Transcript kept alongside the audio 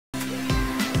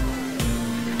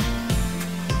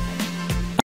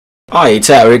Hi, it's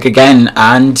Eric again,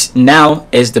 and now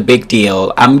is the big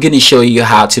deal. I'm gonna show you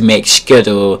how to make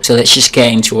schedule. So let's just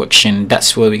get into action.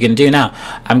 That's what we're gonna do now.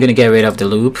 I'm gonna get rid of the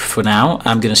loop for now.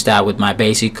 I'm gonna start with my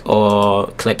basic or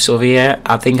clips over here.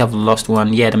 I think I've lost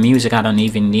one. Yeah, the music, I don't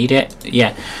even need it.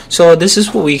 Yeah, so this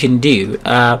is what we can do.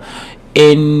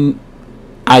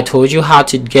 I told you how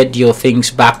to get your things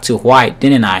back to white,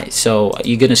 didn't I? So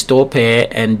you're gonna stop here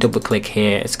and double click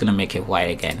here. It's gonna make it white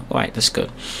again. All right, that's good.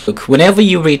 Look, whenever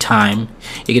you retime,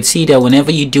 you can see that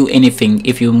whenever you do anything,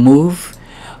 if you move,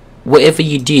 whatever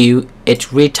you do,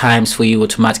 it retimes for you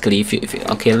automatically.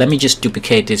 Okay, let me just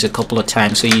duplicate this a couple of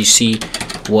times so you see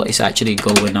what is actually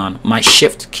going on. My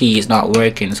shift key is not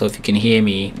working, so if you can hear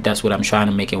me, that's what I'm trying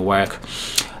to make it work.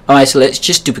 Alright, so let's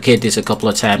just duplicate this a couple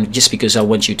of times just because I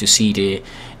want you to see the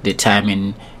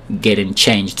timing getting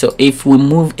changed. So if we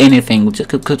move anything, we'll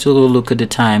take a look at the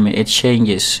time, it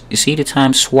changes. You see the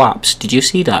time swaps. Did you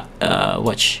see that?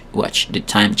 Watch, the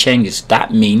time changes.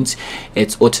 That means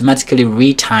it's automatically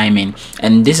retiming,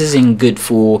 and this isn't good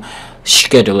for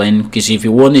scheduling, because if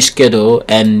you want to schedule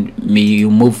and you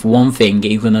move one thing,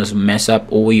 you're gonna mess up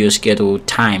all your schedule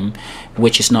time,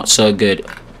 which is not so good.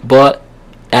 But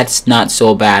that's not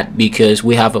so bad because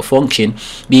we have a function.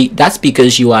 That's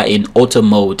because you are in auto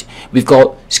mode. We've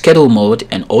got schedule mode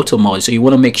and auto mode, so you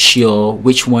want to make sure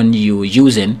which one you're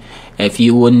using. If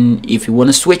you want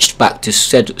to switch back to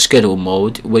schedule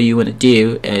mode, what you want to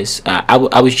do is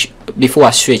before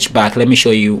I switch back, let me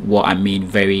show you what I mean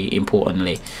very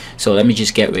importantly. So let me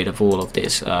just get rid of all of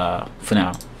this for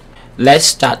now. Let's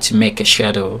start to make a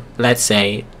schedule. Let's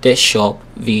say this short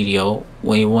video,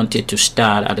 we wanted to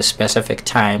start at a specific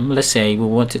time. Let's say we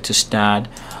wanted to start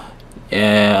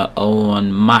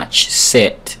on March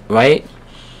 6th, right?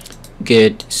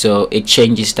 Good. So it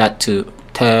changes that to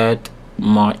 3rd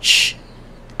March,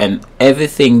 and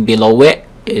everything below it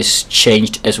is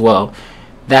changed as well.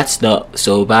 That's not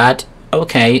so bad.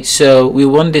 Okay, so we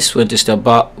want this one to start,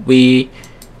 but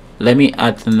let me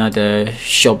add another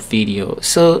short video.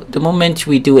 So the moment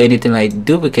we do anything like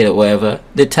duplicate or whatever,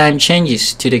 the time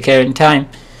changes to the current time,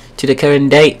 to the current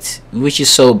date, which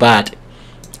is so bad,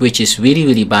 which is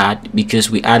really bad because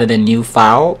we added a new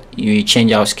file. You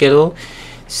change our schedule.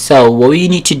 So what we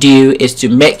need to do is to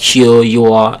make sure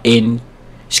you are in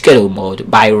schedule mode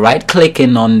by right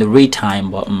clicking on the retime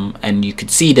button, and you can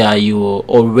see that you are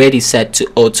already set to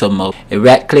auto mode. A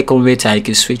right click on retime, you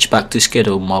can switch back to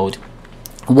schedule mode.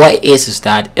 What it is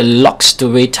that it locks the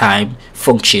retime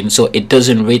function, so it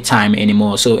doesn't retime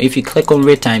anymore. So if you click on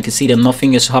retime, you can see that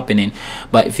nothing is happening,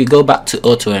 but if you go back to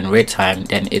auto and retime,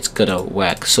 then it's gonna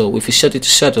work. So if you set it to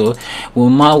schedule, no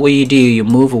matter what you do, you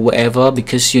move or whatever,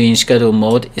 because you're in schedule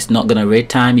mode, it's not gonna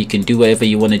retime. You can do whatever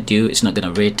you want to do, it's not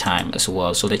gonna retime as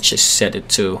well. So let's just set it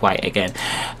to white again,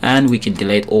 and we can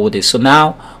delete all this. So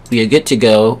now we are good to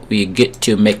go. We are good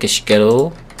to make a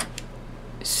schedule.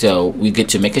 So we get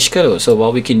to make a schedule. So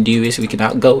what we can do is we can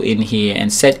now go in here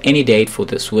and set any date for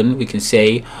this one. We can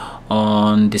say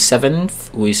on the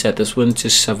 7th, we set this one to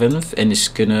 7th, and it's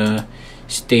gonna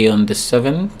stay on the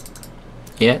 7th.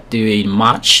 Yeah, doing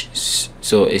March.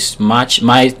 So it's March.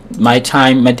 My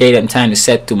date and time is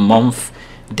set to month,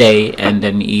 day, and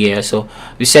then year. So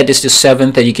we set this to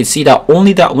 7th, and you can see that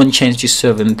only that one changed to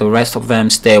 7th, the rest of them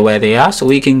stay where they are. So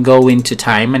we can go into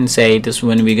time and say this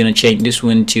one, we're gonna change this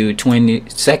one to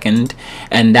 22nd,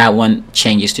 and that one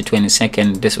changes to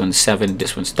 22nd, this one's 7th,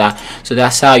 this one's that. So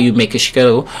that's how you make a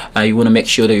schedule. You want to make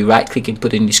sure that you right click and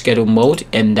put in the schedule mode,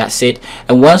 and that's it.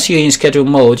 And once you're in schedule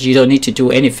mode, you don't need to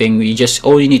do anything.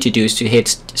 All you need to do is to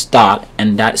hit start,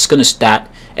 and that's gonna start,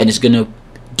 and it's gonna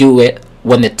do it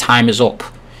when the time is up.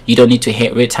 You don't need to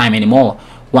hit retime anymore.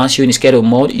 Once you're in schedule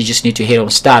mode, you just need to hit on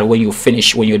start. When you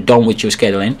finish, when you're done with your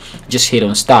scheduling, just hit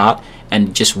on start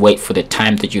and just wait for the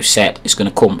time that you set. It's gonna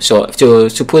come. So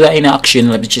to put that in action,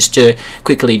 let me just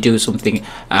quickly do something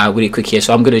really quick here.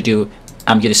 So I'm gonna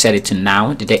set it to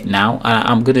now, the date now.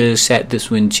 I'm gonna set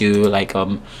this one to like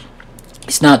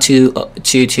it's not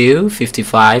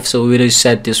 2255, so we're gonna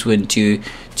set this one to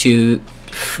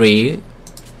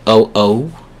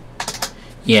 2300.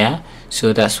 Yeah,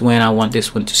 so that's when I want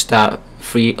this one to start.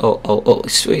 300.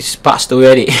 It's passed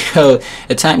already. The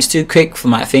time's too quick for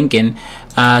my thinking.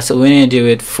 So we're gonna do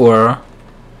it for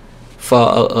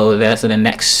 400. That's the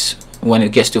next. When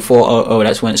it gets to 400,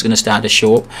 that's when it's gonna start to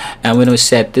show up. And we're gonna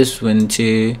set this one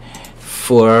to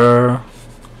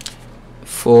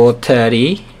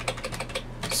 430.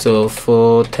 So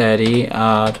 430.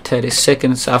 30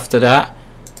 seconds after that.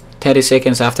 30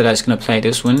 seconds after that, it's gonna play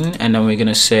this one, and then we're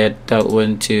gonna set that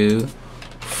one to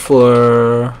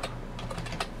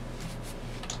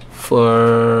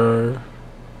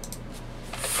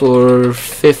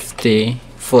 450.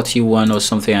 41 or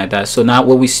something like that. So now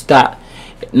when we start,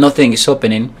 nothing is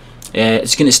happening.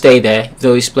 It's gonna stay there,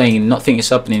 though it's playing. Nothing is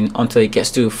happening until it gets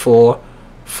to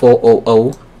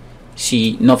 400.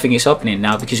 See, nothing is happening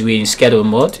now because we're in schedule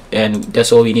mode, and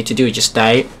that's all we need to do. Just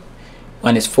type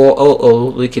when it's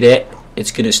 400. Look at it.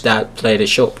 It's gonna start play the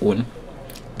short one.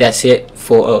 That's it.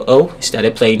 400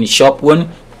 started playing the short one.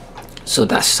 So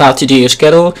that's how to do your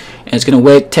schedule, and it's gonna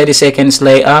wait 30 seconds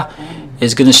later.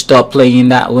 It's gonna stop playing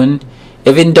that one.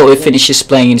 Even though it finishes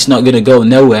playing, it's not gonna go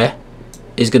nowhere.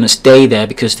 It's gonna stay there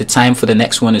because the time for the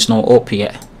next one is not up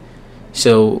yet.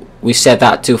 So we set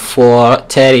that to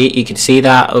 4:30. You can see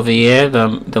that over here.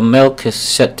 The milk is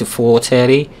set to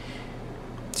 4:30.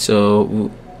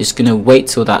 So it's gonna wait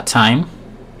till that time.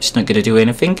 It's not gonna do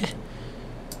anything.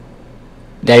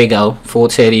 There you go.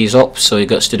 4:30 is up, so it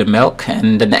goes to the milk,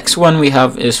 and the next one we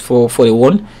have is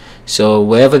 4:41. So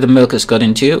wherever the milk has got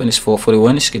into, and it's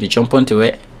 4:41, it's gonna jump onto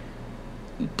it.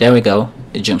 There we go,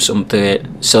 it jumps onto it.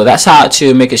 So that's how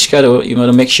to make a schedule. You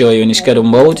want to make sure you're in the schedule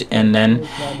mode, and then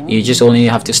you just only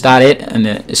have to start it, and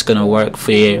then it's gonna work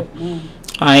for you.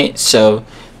 Alright, so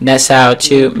that's how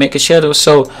to make a schedule.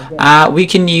 So we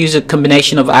can use a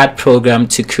combination of ad program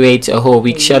to create a whole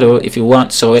week schedule if you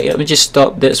want. So let me just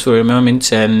stop this for a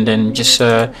moment and then just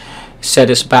set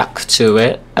us back to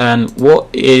it. And what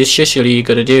is usually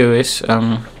gonna do is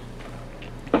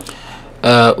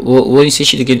what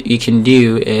you can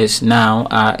do is now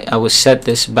I will set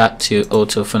this back to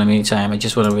auto for the meantime. I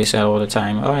just want to reset all the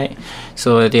time. Alright,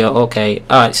 so they're okay.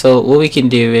 Alright, so what we can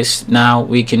do is now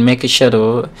we can make a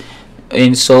schedule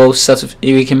in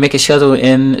we can make a schedule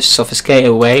in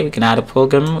sophisticated way. We can add a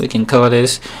program. We can call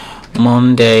this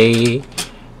Monday,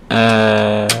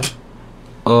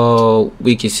 or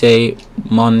we could say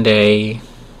Monday,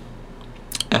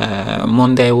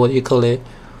 what do you call it?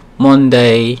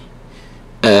 Monday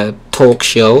talk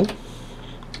show.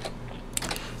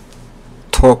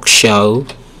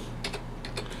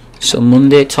 So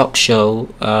Monday talk show.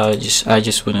 I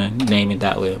just want to name it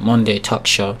that way, Monday talk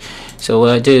show. So what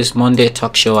I do is Monday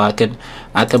talk show. I can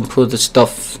put the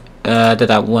stuff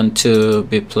that I want to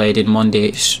be played in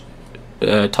Monday's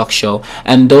talk show,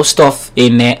 and those stuff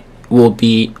in it will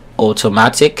be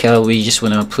automatic. We just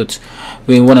want to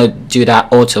do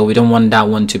that auto. We don't want that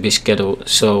one to be scheduled,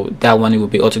 so that one will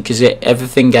be auto, because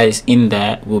everything that is in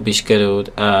there will be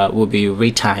scheduled, will be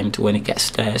retimed when it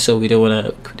gets there. So we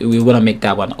want to make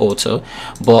that one auto,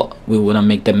 but we want to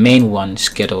make the main one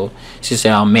schedule. This is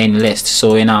our main list.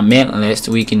 So in our main list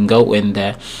we can go in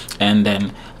there, and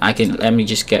then let me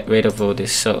just get rid of all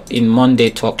this. So in Monday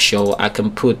talk show I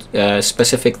can put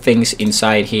specific things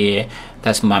inside here.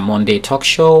 That's my Monday talk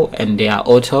show, and they are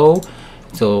auto.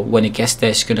 So when it gets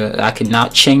there, I can now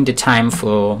change the time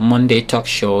for Monday talk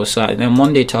show. So the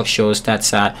Monday talk show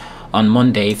starts on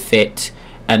Monday fit,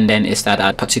 and then it's at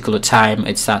a particular time.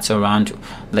 It starts around,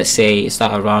 let's say it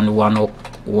starts around 1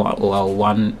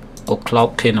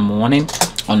 o'clock in the morning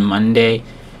on Monday.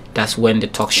 That's when the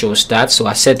talk show starts. So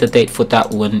I set the date for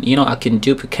that one. You know, I can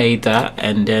duplicate that,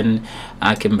 and then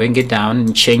I can bring it down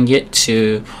and change it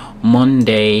to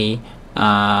Monday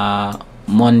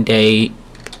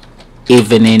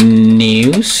evening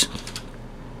news.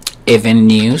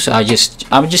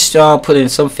 I'm just putting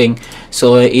something.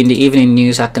 So in the evening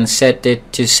news I can set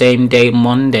it to same day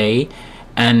Monday,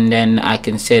 and then I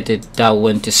can set it that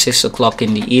one to 6 o'clock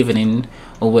in the evening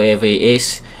or wherever it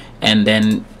is, and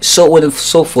then so on and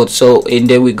so forth. So and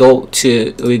then we go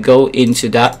into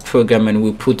that program, and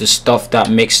we put the stuff that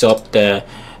makes up the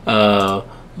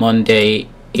Monday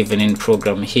evening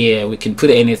program here. We can put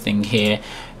anything here,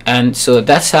 and so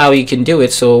that's how you can do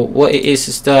it. So what it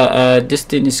is that this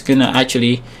thing is gonna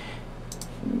actually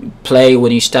play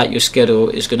when you start your schedule.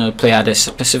 Is gonna play at a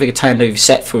specific time that you've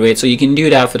set for it. So you can do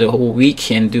that for the whole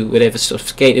week and do whatever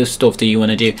schedule stuff that you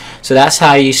want to do. So that's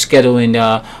how you schedule in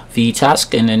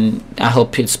vTask, and then I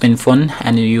hope it's been fun,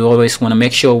 and you always want to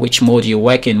make sure which mode you're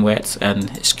working with,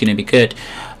 and it's gonna be good.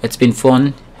 It's been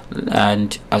fun,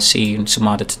 and I'll see you in some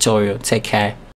other tutorial. Take care.